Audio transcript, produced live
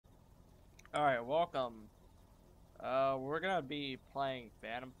Alright, welcome. We're gonna be playing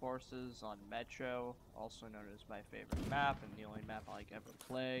Phantom Forces on Metro, also known as my favorite map and the only map I like ever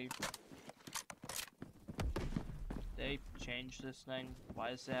play. They changed this thing.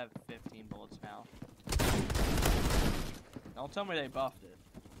 Why does it have 15 bullets now? Don't tell me they buffed it.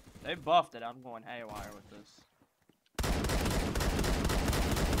 They buffed it, I'm going haywire with this.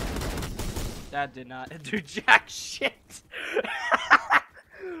 That did not do jack shit!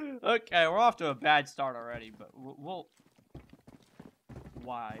 Okay, we're off to a bad start already, but we'll...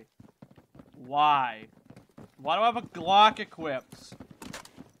 Why? Why? Why do I have a Glock equipped?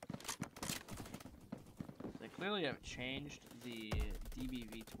 They clearly have changed the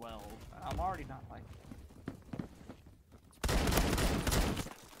DBV-12. I'm already not like...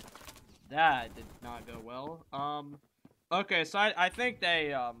 That did not go well. Okay, so I think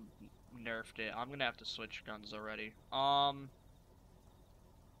they, nerfed it. I'm gonna have to switch guns already.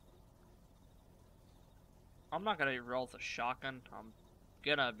 I'm not gonna roll with a shotgun. I'm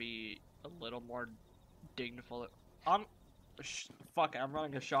gonna be a little more dignified. Fuck it, I'm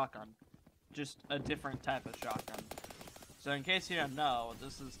running a shotgun. Just a different type of shotgun. So in case you don't know,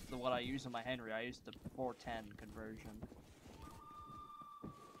 this is what I use in my Henry. I use the 410 conversion.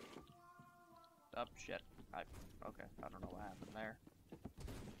 Oh, shit. Okay, I don't know what happened there.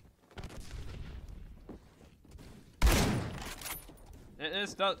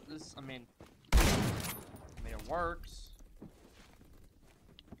 I mean, it works.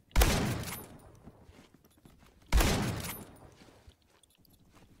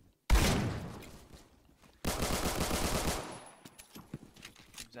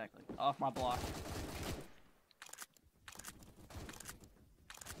 Exactly. Off my block.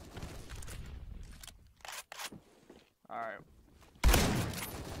 Alright.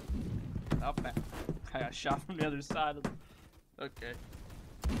 Oh, man. I got shot from the other side of the... Okay.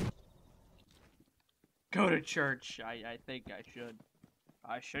 Go to church. I think I should.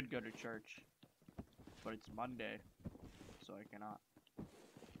 I should go to church. But it's Monday. So I cannot.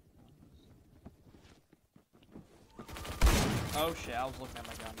 Oh shit, I was looking at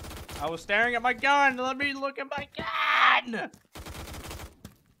my gun. I was staring at my gun! Let me look at my gun!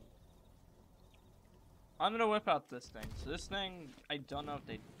 I'm gonna whip out this thing. So this thing, I don't know if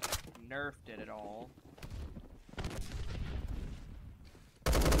they nerfed it at all.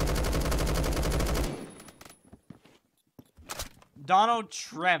 Donald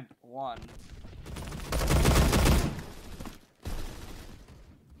Trump won.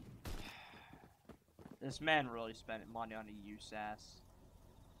 This man really spent money on a USAS.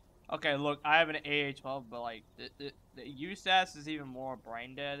 Okay, look, I have an AA-12, but like the USAS is even more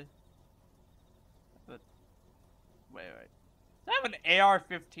brain dead. But wait. I have an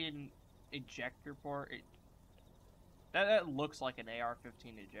AR-15 ejector port. That looks like an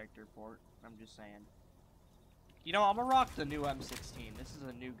AR-15 ejector port. I'm just saying. You know, I'm gonna rock the new M16. This is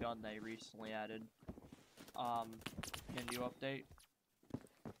a new gun they recently added. In new update.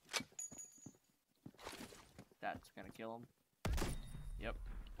 That's gonna kill him. Yep.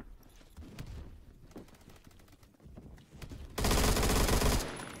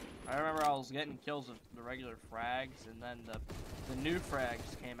 I remember I was getting kills with the regular frags, and then the new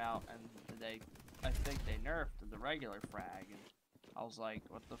frags came out, and I think they nerfed the regular frag, and I was like,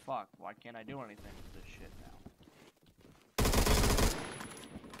 what the fuck? Why can't I do anything with this shit now?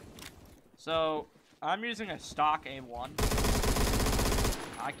 So, I'm using a stock A1.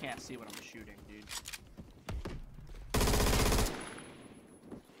 I can't see what I'm shooting, dude.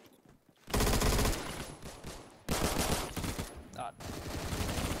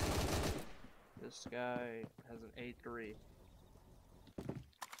 This guy has an A3.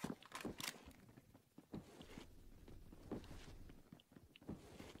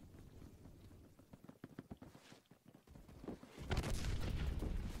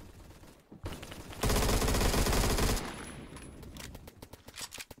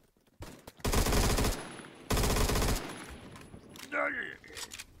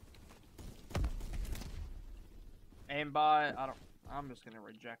 Aimbot, I'm just gonna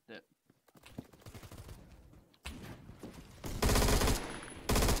reject it.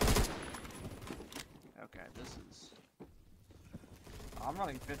 Okay, this is... I'm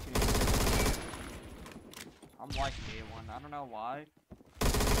running 15. I'm liking A1, I don't know why.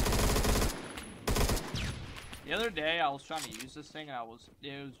 The other day, I was trying to use this thing, and it was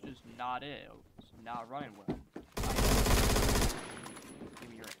just not it. It was not running well. Give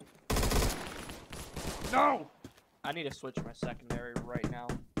me your... No! I need to switch my secondary right now.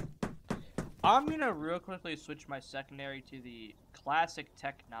 I'm gonna real quickly switch my secondary to the classic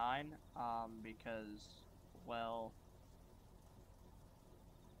Tech 9, because, well,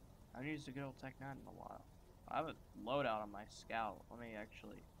 haven't used a good old Tech 9 in a while. I have a loadout on my Scout. Let me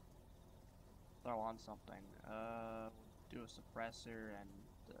actually throw on something. Do a suppressor and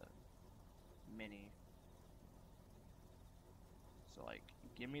mini. So like,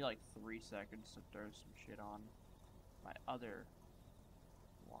 give me like 3 seconds to throw some shit on my other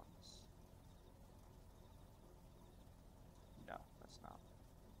ones. No, that's not.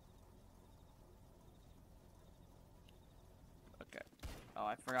 Okay. Oh,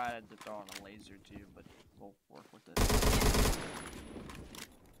 I forgot I had to throw on a laser too, but we'll work with it.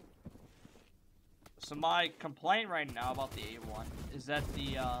 So my complaint right now about the A1 is that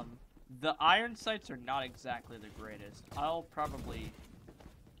the iron sights are not exactly the greatest. I'll probably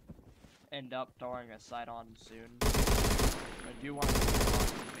end up throwing a sight on soon. I do want to do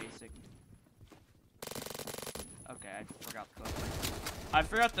the basic. Okay, I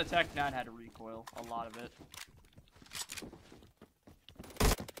forgot the Tech 9 had a recoil, a lot of it.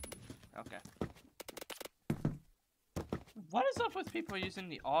 Okay. What is up with people using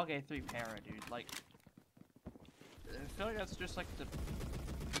the AUG A3 Para, dude? Like, I feel like that's just like the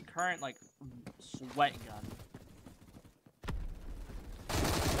current, like, sweat gun.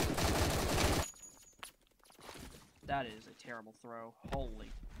 That is a terrible throw.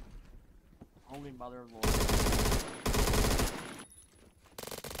 Holy mother of Lord.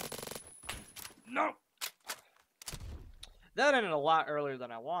 No! That ended a lot earlier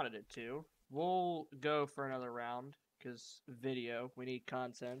than I wanted it to. We'll go for another round, because video, we need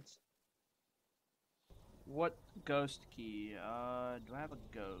content. What ghost key? Do I have a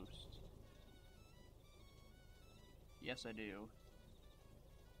ghost? Yes, I do.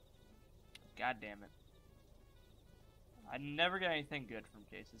 God damn it. I never get anything good from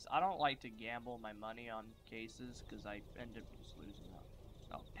cases. I don't like to gamble my money on cases because I end up just losing them.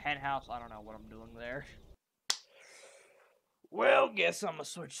 Oh, penthouse, I don't know what I'm doing there. Well, guess I'm gonna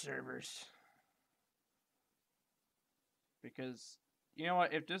switch servers. Because, you know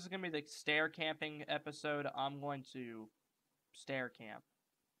what, if this is gonna be the stair camping episode, I'm going to stair camp.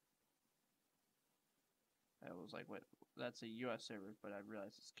 I was like, wait, that's a US server, but I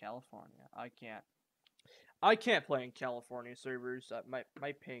realized it's California. I can't play in California servers.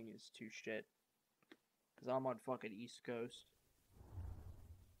 My ping is too shit. Because I'm on fucking East Coast.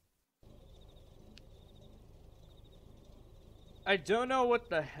 I don't know what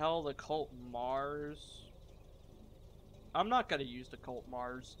the hell the Cult Mars... I'm not gonna use the Cult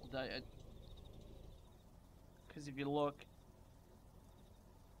Mars. Because if you look...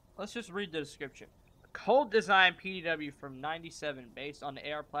 Let's just read the description. Cult design PDW from 97 based on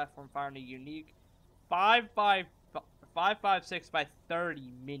the AR platform firing a unique 5.56 by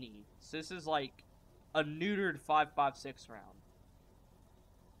 30 mini. So this is like a neutered 5.56 round.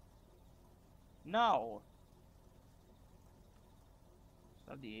 No.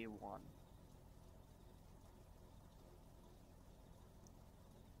 So the A1.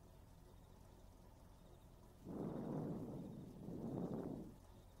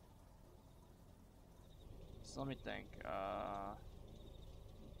 So let me think.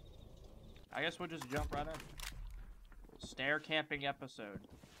 I guess we'll just jump right in. Stair camping episode.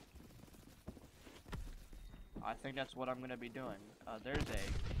 I think that's what I'm gonna be doing. There's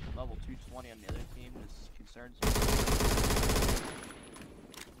a level 220 on the other team. This concerns me.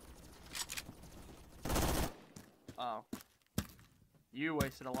 Oh. You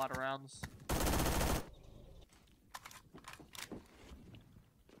wasted a lot of rounds.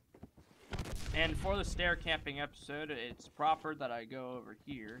 And for the stair camping episode, it's proper that I go over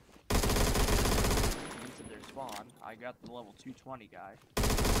here into their spawn. I got the level 220 guy.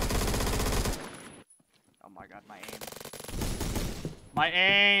 Oh my god, my aim. My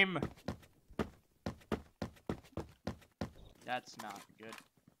aim! That's not good.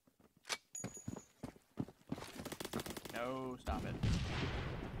 No, stop it.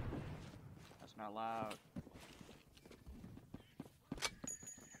 That's not loud.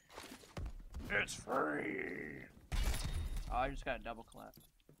 It's free! Oh, I just got a double clap.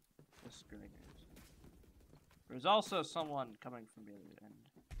 This is great news. There's also someone coming from the other end.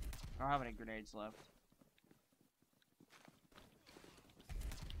 I don't have any grenades left.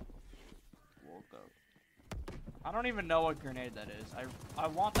 We'll go. I don't even know what grenade that is. I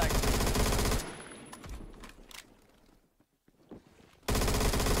want that grenade.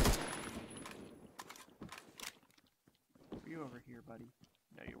 Were you over here, buddy?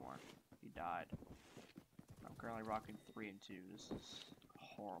 No, you weren't. You died. I'm currently rocking 3 and 2. This is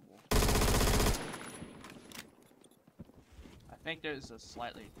horrible. I think there's a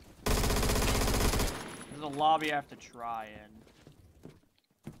slightly... There's a lobby I have to try in.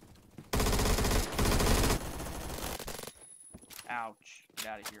 Ouch. Get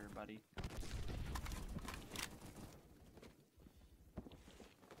out of here, buddy.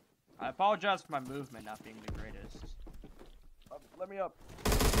 I apologize for my movement not being the greatest. Let me up.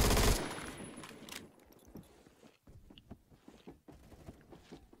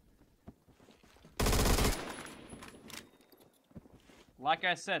 Like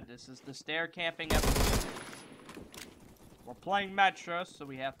I said, this is the stair camping episode. We're playing Metro, so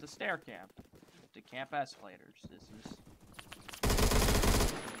we have to stair camp. To camp escalators. This is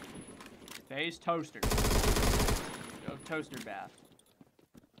phase toaster. Go toaster bath.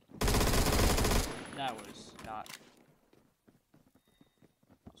 That was not.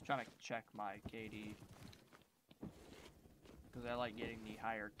 I was trying to check my KD because I like getting the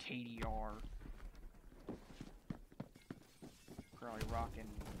higher KDR. Currently rocking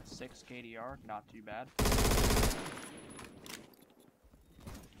 6 KDR, not too bad.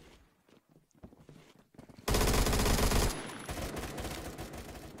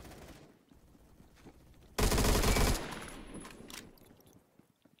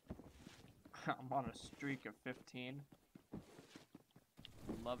 I'm on a streak of 15.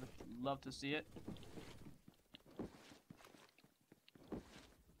 Love it. Love to see it.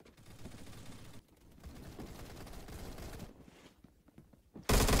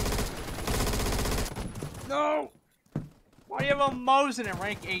 No! Why do you have a Mosin in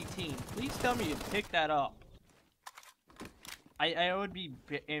rank 18? Please tell me you picked that up. I would be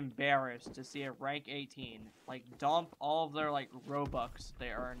embarrassed to see a rank 18 like dump all of their like Robux they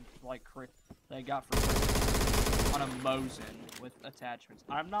earned like they got for free on a Mosin with attachments.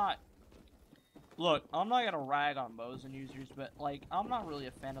 I'm not gonna rag on Mosin users, but like I'm not really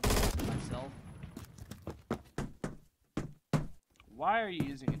a fan of the Mosin myself. Why are you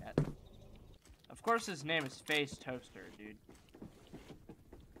using it? Of course his name is Face Toaster, dude.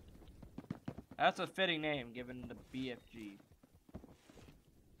 That's a fitting name given the BFG.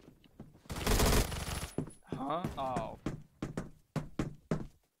 Huh? Oh.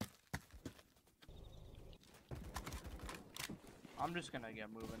 I'm just gonna get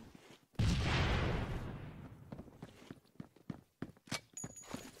moving.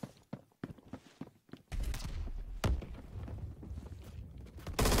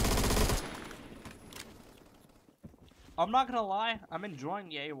 I'm not gonna lie, I'm enjoying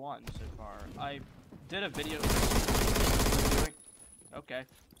the A1 so far. I did a video. Okay.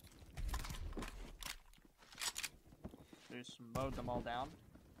 Just mowed them all down.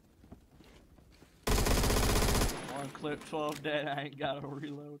 One clip, 12 dead, I ain't gotta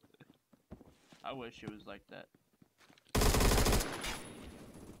reload. I wish it was like that.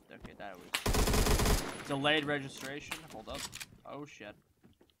 Okay, that was delayed registration. Hold up. Oh shit.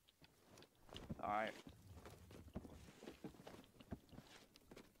 Alright.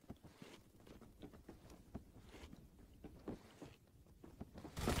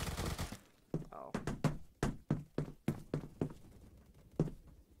 Oh.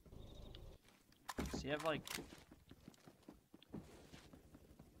 Does he have like...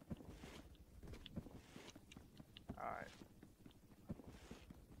 Alright.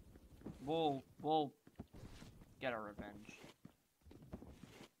 We'll get our revenge.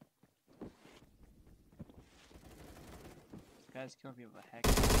 This guy's killing me with a heck.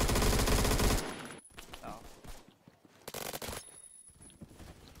 Oh.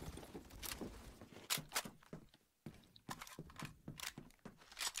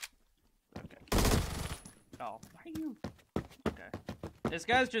 Okay. Oh, why are you? Okay. This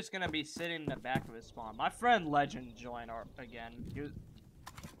guy's just gonna be sitting in the back of his spawn. My friend Legend joined again.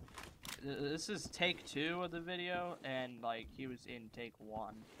 This is take 2 of the video, and like he was in take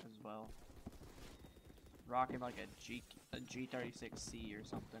 1 as well. Rocking like a G36C or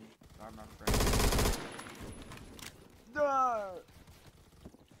something, if I remember correctly.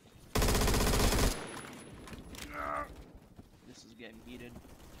 This is getting heated.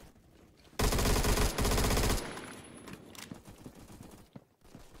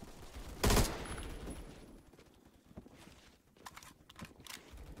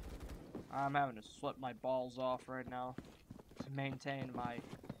 I'm having to sweat my balls off right now to maintain my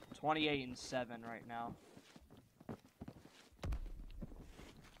 28-7 right now.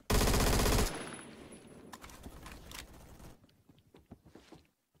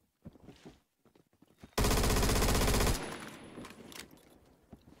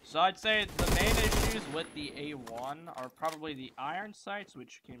 So I'd say the main issues with the A1 are probably the iron sights,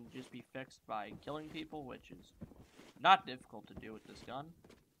 which can just be fixed by killing people, which is not difficult to do with this gun.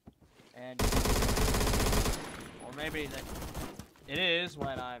 And, or maybe that it is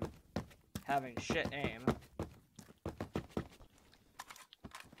when I'm having shit aim.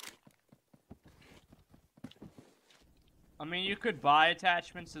 I mean, you could buy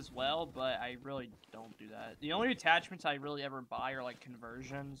attachments as well, but I really don't do that. The only attachments I really ever buy are like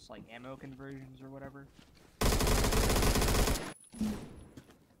conversions, like ammo conversions or whatever.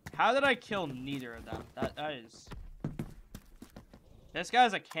 How did I kill neither of them? That is... This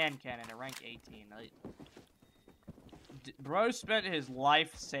guy's a cannon at rank 18. Bro spent his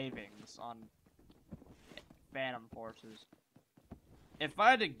life savings on Phantom Forces. If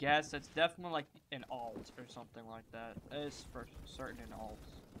I had to guess, it's definitely like an alt or something like that. It's for certain an alt.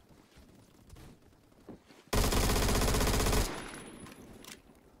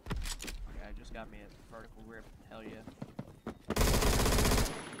 Okay, I just got me a vertical rip. Hell yeah.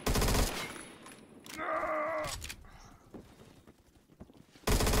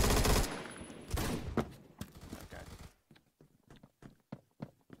 Okay.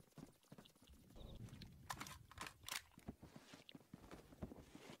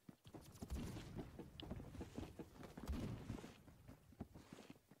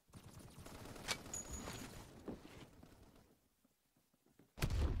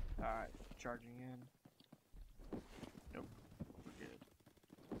 Alright, charging in. Nope, we're good.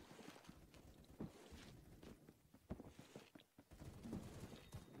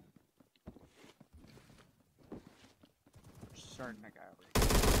 Starting that guy over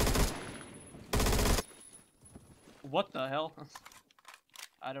here. What the hell?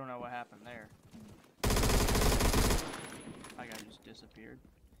 I don't know what happened there. That guy just disappeared.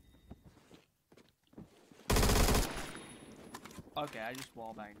 Okay, I just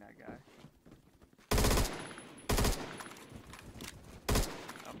wallbanged that guy.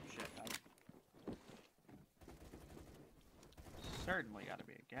 Oh shit, certainly gotta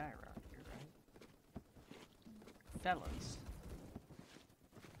be a guy around here, right? Fellas.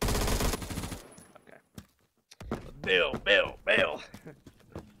 Okay. Bill!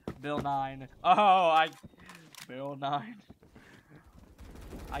 Bill 9. Oh, Bill 9.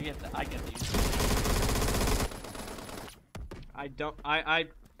 I get these.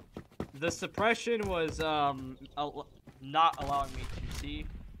 The suppression was, not allowing me to see.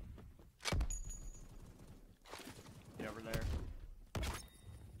 Get over there.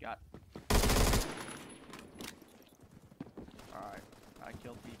 Got. Alright. I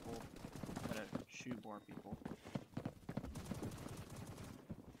killed people. I'm gonna shoot more people.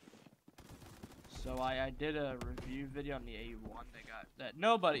 So I did a review video on the A1 that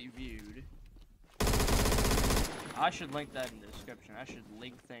nobody viewed. I should link that in the description. I should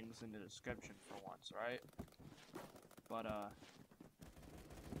link things in the description for once, right? But,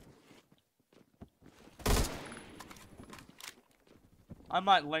 I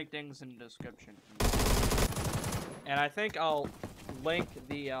might link things in the description. And I think I'll link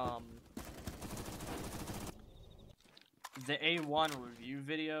the A1 review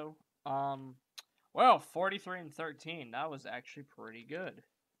video. Well, 43 and 13. That was actually pretty good.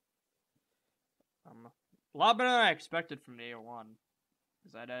 A lot better than I expected from the A1.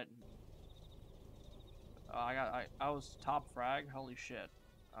 Cause I did. I was top frag. Holy shit.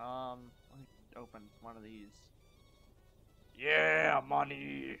 Let me open one of these. Yeah,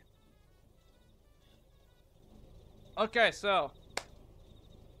 money. Okay, so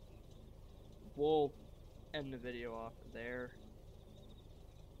we'll end the video off there.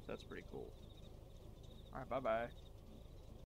 So that's pretty cool. All right, bye bye.